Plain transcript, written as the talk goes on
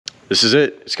This is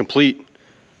it, it's complete.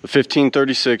 The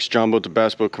 1536 John boat to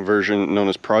bass boat conversion known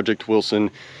as Project Wilson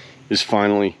is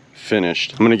finally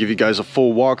finished. I'm gonna give you guys a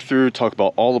full walkthrough, talk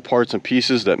about all the parts and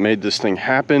pieces that made this thing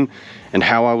happen and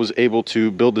how I was able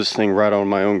to build this thing right on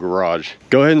my own garage.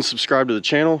 Go ahead and subscribe to the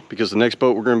channel because the next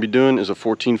boat we're gonna be doing is a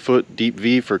 14-foot deep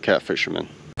V for cat fishermen.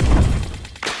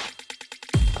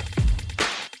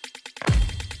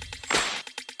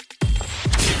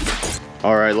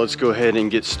 All right, let's go ahead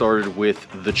and get started with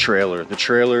the trailer. The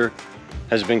trailer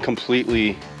has been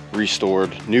completely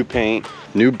restored. New paint,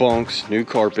 new bunks, new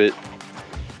carpet,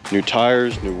 new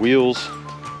tires, new wheels,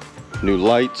 new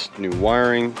lights, new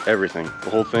wiring, everything. The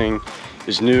whole thing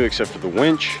is new except for the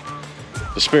winch,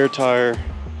 the spare tire,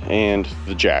 and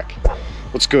the jack.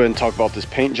 Let's go ahead and talk about this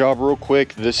paint job real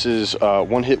quick. This is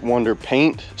One Hit Wonder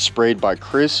paint sprayed by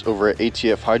Chris over at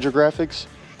ATF Hydrographics.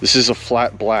 This is a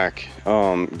flat black.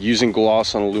 Using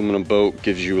gloss on aluminum boat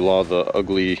gives you a lot of the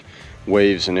ugly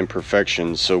waves and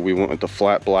imperfections, so we went with the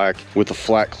flat black with a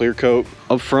flat clear coat.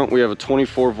 Up front we have a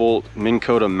 24-volt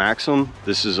Minnkota Maxim.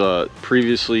 This is a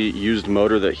previously used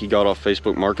motor that he got off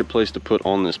Facebook Marketplace to put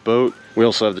on this boat. We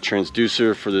also have the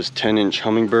transducer for this 10-inch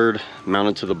Hummingbird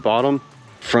mounted to the bottom.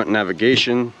 Front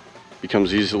navigation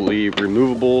becomes easily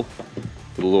removable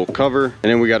with a little cover, and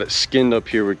then we got it skinned up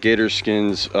here with Gator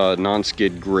Skins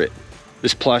non-skid grit.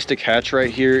 This plastic hatch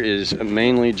right here is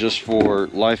mainly just for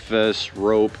life vests,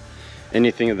 rope,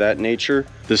 anything of that nature.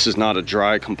 This is not a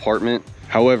dry compartment.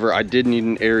 However, I did need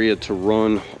an area to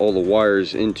run all the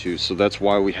wires into, so that's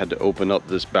why we had to open up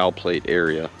this bow plate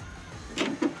area.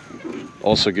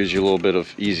 Also gives you a little bit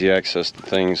of easy access to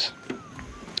things.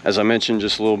 As I mentioned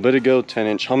just a little bit ago,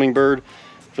 10-inch Hummingbird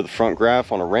for the front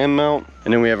graph on a ram mount.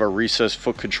 And then we have our recessed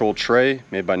foot control tray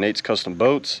made by Nate's Custom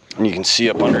Boats. And you can see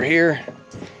up under here,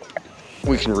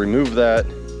 we can remove that,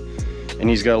 and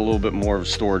he's got a little bit more of a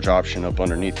storage option up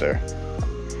underneath there.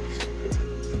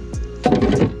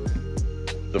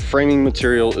 The framing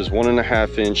material is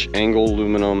 1.5-inch angle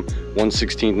aluminum,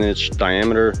 1/16-inch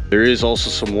diameter. There is also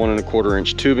some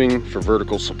 1.25-inch tubing for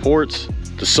vertical supports.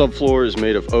 The subfloor is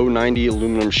made of 090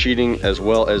 aluminum sheeting, as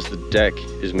well as the deck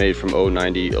is made from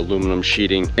 090 aluminum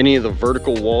sheeting. Any of the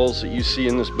vertical walls that you see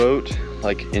in this boat,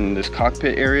 like in this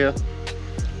cockpit area,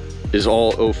 is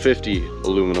all 050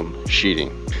 aluminum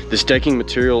sheeting. This decking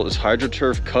material is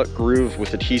HydroTurf cut groove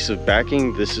with adhesive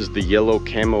backing. This is the yellow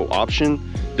camo option.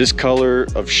 This color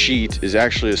of sheet is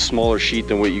actually a smaller sheet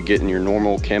than what you get in your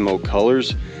normal camo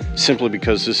colors, simply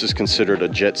because this is considered a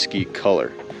jet ski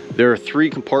color. There are 3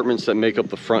 compartments that make up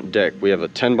the front deck. We have a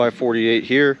 10x48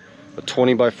 here, a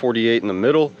 20x48 in the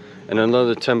middle, and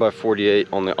another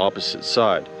 10x48 on the opposite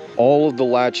side. All of the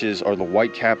latches are the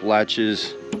white cap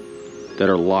latches that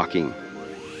are locking.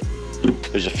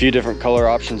 There's a few different color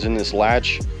options in this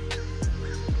latch.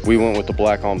 We went with the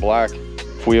black on black.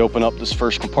 If we open up this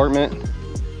first compartment,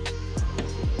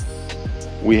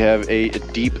 we have a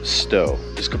deep stow.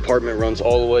 This compartment runs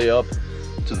all the way up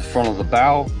to the front of the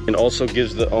bow and also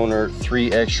gives the owner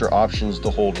 3 extra options to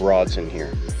hold rods in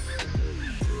here.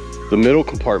 The middle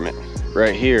compartment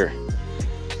right here,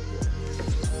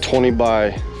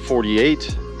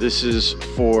 20x48. This is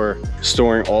for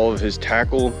storing all of his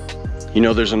tackle. You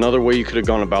know, there's another way you could have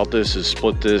gone about this, is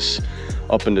split this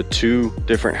up into 2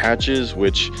 different hatches,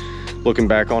 which looking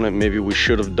back on it, maybe we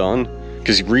should have done,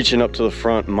 because reaching up to the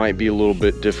front might be a little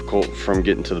bit difficult from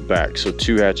getting to the back. So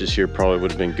 2 hatches here probably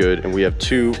would have been good. And we have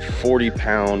 2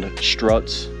 40-pound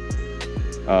struts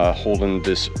holding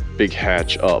this big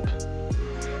hatch up.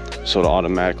 So it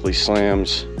automatically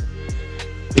slams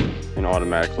and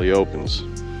automatically opens.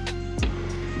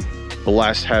 The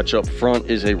last hatch up front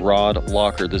is a rod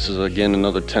locker. This is again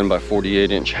another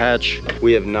 10x48-inch hatch.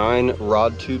 We have 9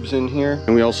 rod tubes in here,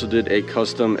 and we also did a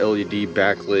custom LED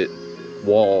backlit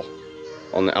wall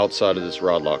on the outside of this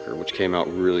rod locker, which came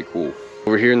out really cool.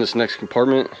 Over here in this next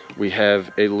compartment, we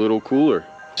have a little cooler,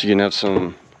 so you can have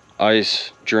some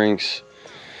ice, drinks,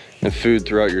 and food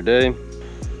throughout your day.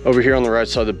 Over here on the right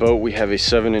side of the boat, we have a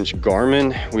 7-inch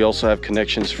Garmin. We also have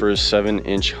connections for a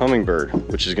 7-inch Hummingbird,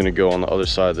 which is gonna go on the other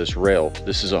side of this rail.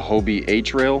 This is a Hobie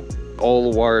H rail. All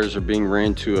the wires are being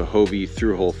ran to a Hobie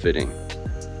through-hole fitting.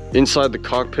 Inside the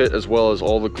cockpit, as well as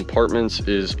all the compartments,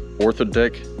 is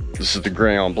OrthoDek. This is the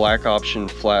gray on black option,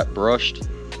 flat brushed.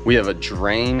 We have a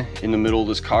drain in the middle of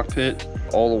this cockpit.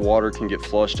 All the water can get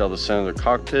flushed out of the center of the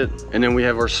cockpit. And then we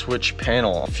have our switch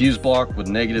panel, a fuse block with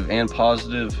negative and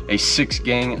positive, a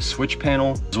 6-gang switch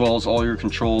panel, as well as all your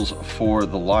controls for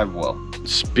the live well.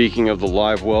 Speaking of the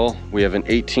live well, we have an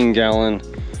 18-gallon,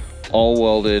 all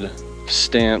welded,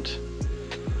 stamped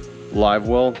live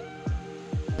well.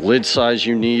 Lid size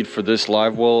you need for this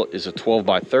live well is a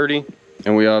 12x30.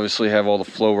 And we obviously have all the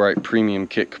flow-rite premium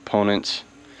kit components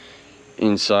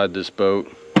inside this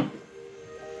boat.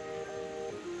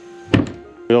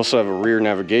 We also have a rear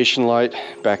navigation light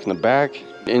back in the back.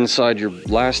 Inside your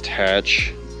last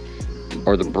hatch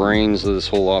are the brains of this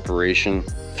whole operation.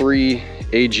 3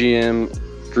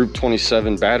 AGM Group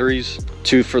 27 batteries,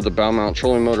 2 for the bow mount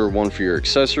trolling motor, 1 for your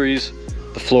accessories.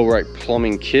 The flow-rite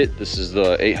plumbing kit, this is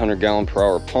the 800 gallon per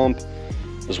hour pump,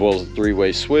 as well as the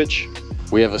 3-way switch.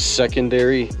 We have a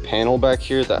secondary panel back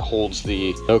here that holds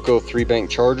the Noco 3-bank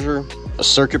charger, a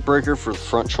circuit breaker for the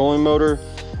front trolling motor,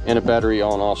 and a battery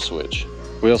on-off switch.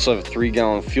 We also have a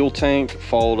 3-gallon fuel tank,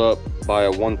 followed up by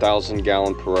a 1,000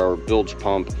 gallon per hour bilge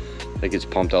pump that gets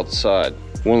pumped out the side.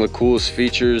 One of the coolest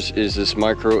features is this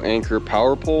micro anchor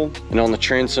power pole. And on the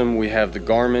transom, we have the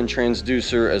Garmin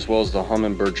transducer as well as the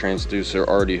Humminbird transducer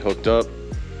already hooked up.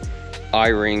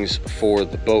 I-rings for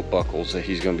the boat buckles that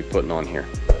he's going to be putting on here.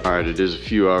 All right, it is a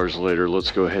few hours later. Let's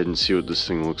go ahead and see what this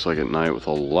thing looks like at night with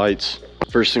all the lights.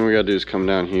 First thing we gotta do is come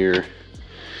down here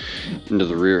into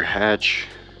the rear hatch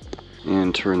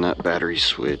and turn that battery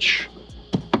switch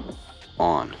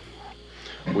on.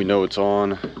 We know it's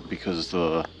on because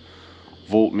the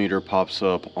voltmeter pops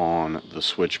up on the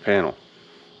switch panel.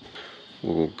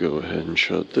 We'll go ahead and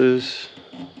shut this.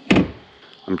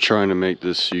 I'm trying to make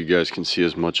this so you guys can see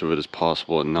as much of it as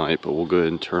possible at night, but we'll go ahead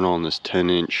and turn on this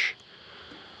 10-inch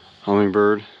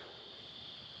Humminbird.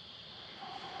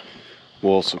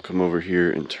 We'll also come over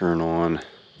here and turn on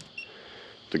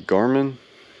the Garmin.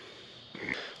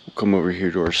 We'll come over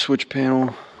here to our switch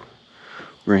panel.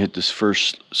 We're gonna hit this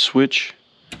first switch,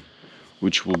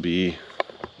 which will be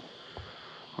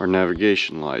our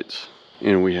navigation lights.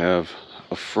 And we have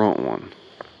a front one.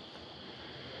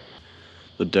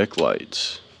 The deck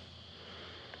lights.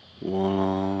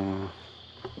 Wow.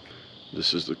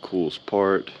 This is the coolest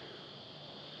part.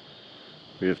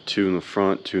 We have 2 in the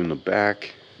front, 2 in the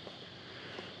back.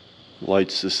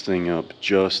 Lights this thing up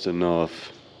just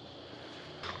enough.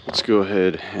 Let's go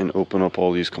ahead and open up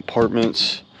all these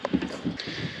compartments.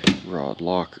 Rod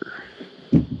locker.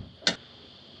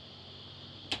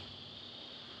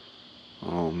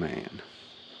 Oh man.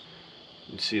 You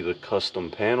can see the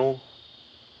custom panel.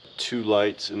 2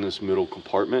 lights in this middle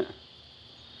compartment.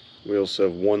 We also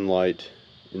have 1 light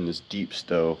in this deep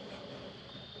stow.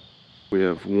 We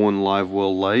have 1 live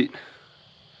well light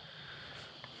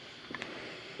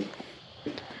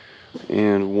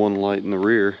and 1 light in the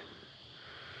rear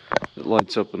that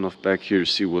lights up enough back here to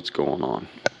see what's going on.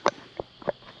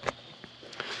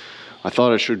 I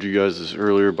thought I showed you guys this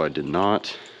earlier, but I did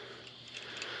not.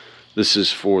 This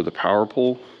is for the power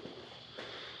pole.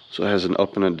 So it has an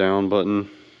up and a down button.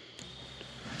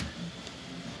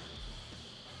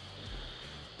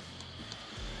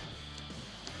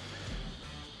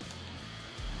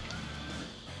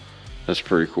 That's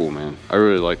pretty cool, man. I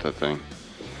really like that thing.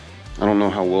 I don't know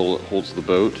how well it holds the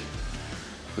boat.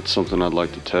 It's something I'd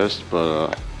like to test,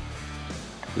 but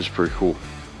it's pretty cool.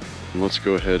 And let's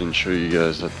go ahead and show you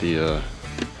guys that the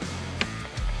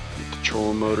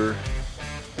trolling motor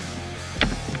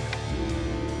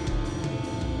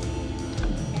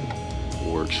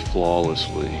works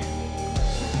flawlessly.